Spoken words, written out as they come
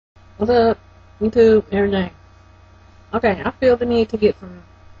What's up, YouTube, everything? Okay, I feel the need to get some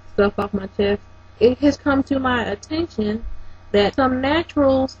stuff off my chest. It has come to my attention that some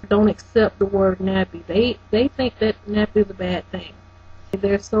naturals don't accept the word nappy. They think that nappy is a bad thing.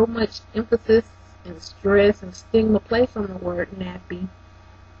 There's so much emphasis and stress and stigma placed on the word nappy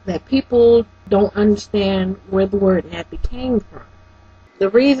that people don't understand where the word nappy came from.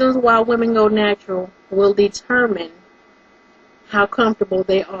 The reasons why women go natural will determine how comfortable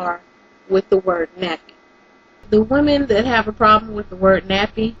they are with the word nappy. The women that have a problem with the word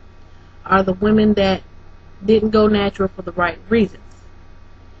nappy are the women that didn't go natural for the right reasons.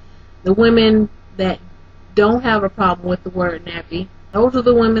 The women that don't have a problem with the word nappy, those are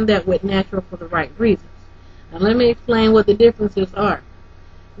the women that went natural for the right reasons. Now let me explain what the differences are.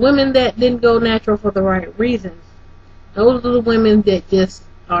 Women that didn't go natural for the right reasons, those are the women that just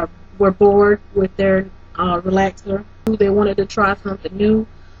were bored with their relaxer. They wanted to try something new.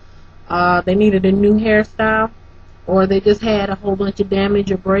 They needed a new hairstyle, or they just had a whole bunch of damage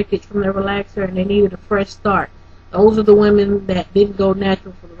or breakage from their relaxer and they needed a fresh start. Those are the women that didn't go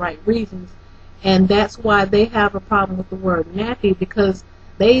natural for the right reasons, and that's why they have a problem with the word nappy, because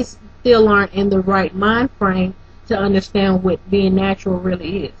they still aren't in the right mind frame to understand what being natural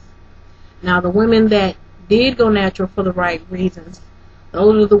really is. Now, the women that did go natural for the right reasons,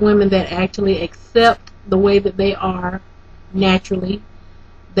 those are the women that actually accept the way that they are naturally.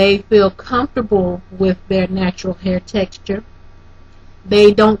 They feel comfortable with their natural hair texture.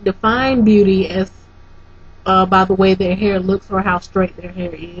 They don't define beauty as by the way their hair looks or how straight their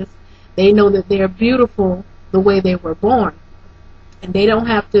hair is. They know that they're beautiful the way they were born, and they don't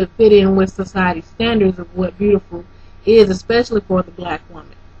have to fit in with society's standards of what beautiful is, especially for the black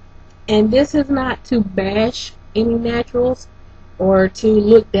woman. And this is not to bash any naturals or to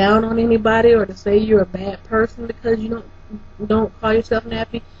look down on anybody or to say you're a bad person because you don't call yourself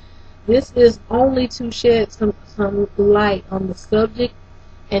nappy. This is only to shed some light on the subject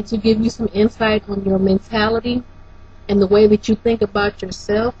and to give you some insight on your mentality and the way that you think about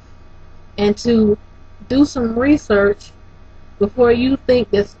yourself, and to do some research before you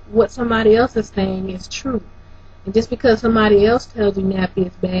think that what somebody else is saying is true. And just because somebody else tells you nappy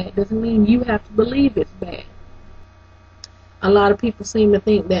is bad doesn't mean you have to believe it's bad. A lot of people seem to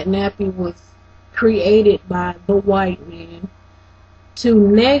think that nappy was created by the white man to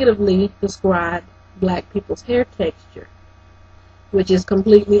negatively describe black people's hair texture, which is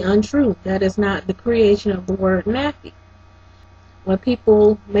completely untrue. That is not the creation of the word nappy. When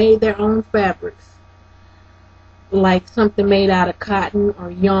people made their own fabrics, like something made out of cotton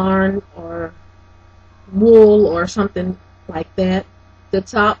or yarn or wool or something like that, the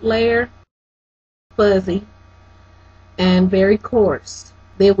top layer fuzzy and very coarse.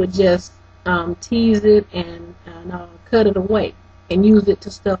 They would just tease it and cut it away and use it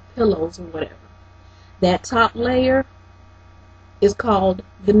to stuff pillows or whatever. That top layer is called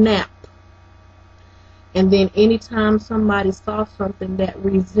the nap. And then anytime somebody saw something that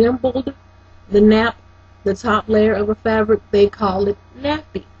resembled the nap, the top layer of a fabric, they call it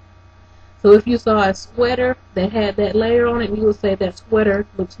nappy. So if you saw a sweater that had that layer on it, you would say that sweater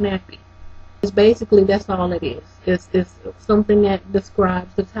looks nappy. It's basically, that's all it is. It's something that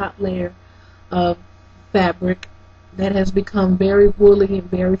describes the top layer of fabric that has become very woolly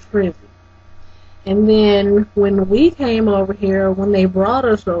and very frizzy. And then when we came over here, when they brought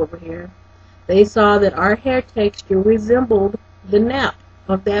us over here, they saw that our hair texture resembled the nap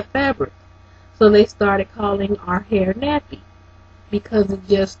of that fabric. So they started calling our hair nappy, because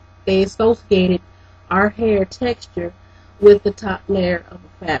they associated our hair texture with the top layer of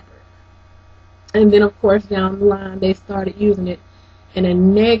a fabric. And then, of course, down the line, they started using it in a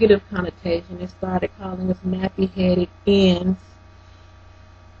negative connotation. They started calling us nappy-headed ends.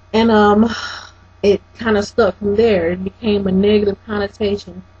 And it kind of stuck from there. It became a negative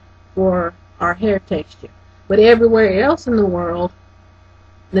connotation for our hair texture. But everywhere else in the world,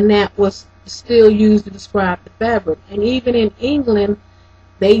 the nap was still used to describe the fabric. And even in England,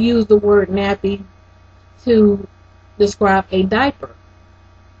 they use the word nappy to describe a diaper,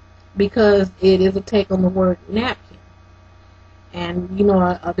 because it is a take on the word napkin. And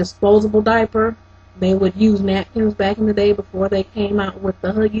a disposable diaper, they would use napkins back in the day before they came out with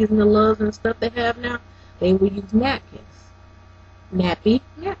the Huggies and the Loves and stuff they have now. They would use napkins. Nappy,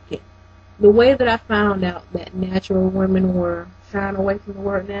 napkin. The way that I found out that natural women were shying away from the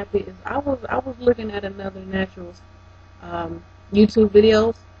word nappy is I was looking at another natural's YouTube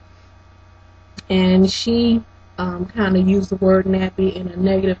videos, and she kind of used the word nappy in a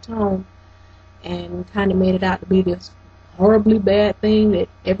negative tone and kind of made it out to be this horribly bad thing that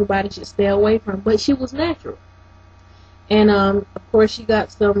everybody should stay away from. But she was natural, And of course she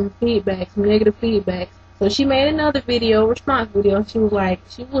got some feedback, some negative feedback. So she made another video, response video, and she was like,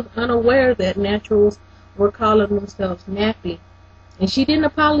 she was unaware that naturals were calling themselves Nappy. And she didn't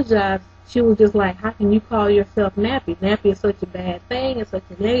apologize. She was just like, how can you call yourself Nappy? Nappy is such a bad thing, it's such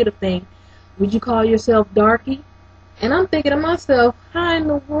a negative thing. Would you call yourself Darky? And I'm thinking to myself, how in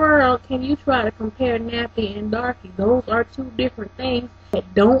the world can you try to compare Nappy and Darky? Those are two different things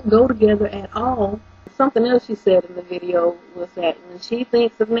that don't go together at all. Something else she said in the video was that when she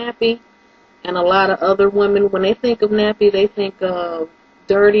thinks of Nappy, and a lot of other women, when they think of Nappy, they think of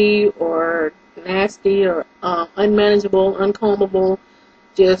dirty or nasty or unmanageable, uncombable,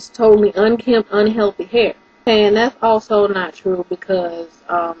 just totally unkempt, unhealthy hair. And that's also not true because,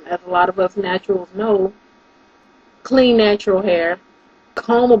 as a lot of us naturals know, clean natural hair,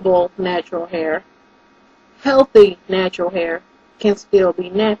 combable natural hair, healthy natural hair can still be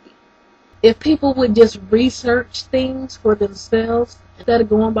nappy. If people would just research things for themselves instead of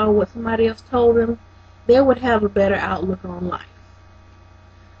going by what somebody else told them, they would have a better outlook on life.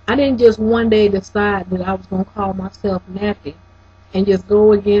 I didn't just one day decide that I was going to call myself Nappy and just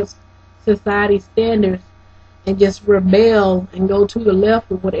go against society's standards and just rebel and go to the left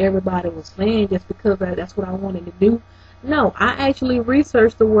of what everybody was saying just because that's what I wanted to do. No, I actually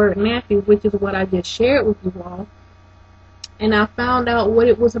researched the word Nappy, which is what I just shared with you all, and I found out what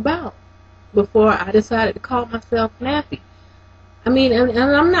it was about before I decided to call myself Nappy. I mean, and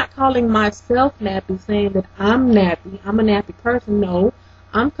I'm not calling myself Nappy, saying that I'm nappy. I'm a nappy person. No,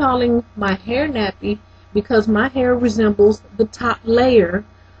 I'm calling my hair nappy because my hair resembles the top layer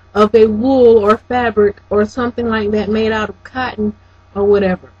of a wool or fabric or something like that made out of cotton or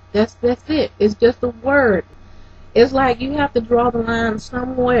whatever. That's it. It's just a word. It's like you have to draw the line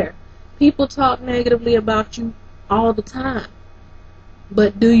somewhere. People talk negatively about you all the time.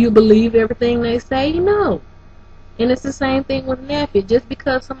 But do you believe everything they say? No. And it's the same thing with nappy. Just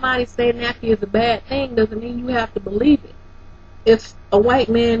because somebody say nappy is a bad thing doesn't mean you have to believe it. If a white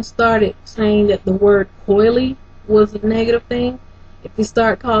man started saying that the word coily was a negative thing, if we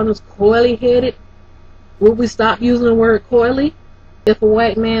start calling us coily headed, would we stop using the word coily? If a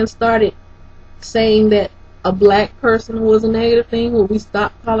white man started saying that a black person was a negative thing, would we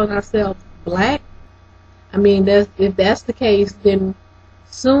stop calling ourselves black? I mean, if that's the case, then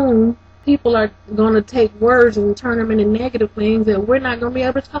soon people are going to take words and turn them into negative things, and we're not going to be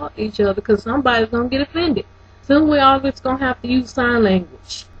able to talk to each other because somebody's going to get offended. Soon we're all just going to have to use sign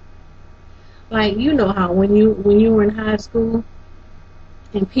language. Like, you know how when you were in high school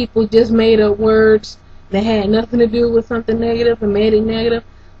and people just made up words that had nothing to do with something negative and made it negative,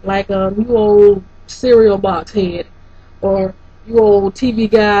 like you old cereal box head, or you old TV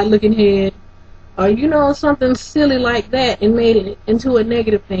guide looking head, or you know, something silly like that, and made it into a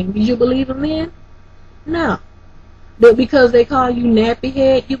negative thing. Did you believe them then? No. But because they call you nappy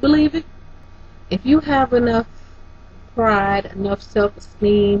head, you believe it? If you have enough pride, enough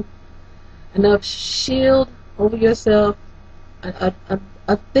self-esteem, enough shield over yourself, a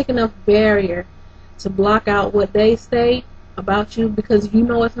thick enough barrier to block out what they say about you because you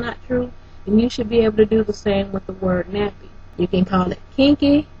know it's not true, then you should be able to do the same with the word nappy. You can call it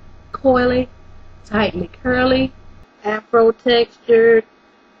kinky, coily, tightly curly, afro textured,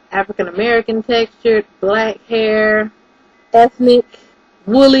 African American textured, black hair, ethnic,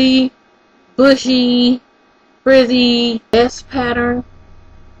 woolly, bushy, frizzy, S pattern,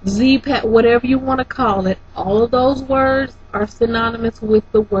 Z pattern, whatever you want to call it. All of those words are synonymous with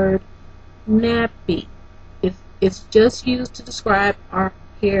the word nappy. It's just used to describe our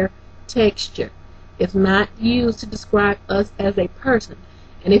hair texture. It's not used to describe us as a person.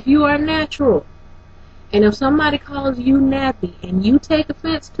 And if you are natural, and if somebody calls you nappy and you take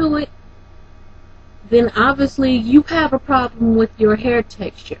offense to it, then obviously you have a problem with your hair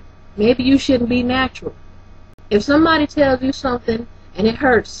texture. Maybe you shouldn't be natural. If somebody tells you something and it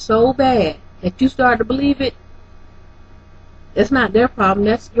hurts so bad that you start to believe it, that's not their problem,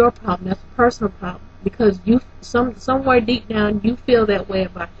 that's your problem, that's a personal problem. Because you somewhere deep down you feel that way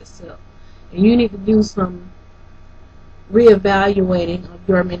about yourself. And you need to do some reevaluating of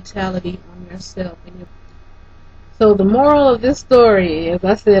your mentality on yourself. So the moral of this story is,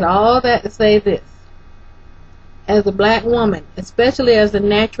 I said all that to say this. As a black woman, especially as a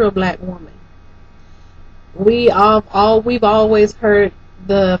natural black woman, we've always heard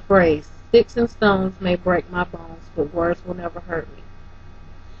the phrase, sticks and stones may break my bones, but words will never hurt me.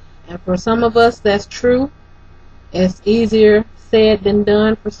 And for some of us, that's true. It's easier said than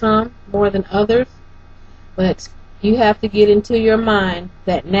done for some, more than others. But you have to get into your mind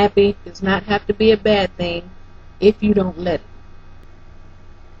that nappy does not have to be a bad thing if you don't let it.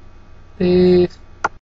 Peace.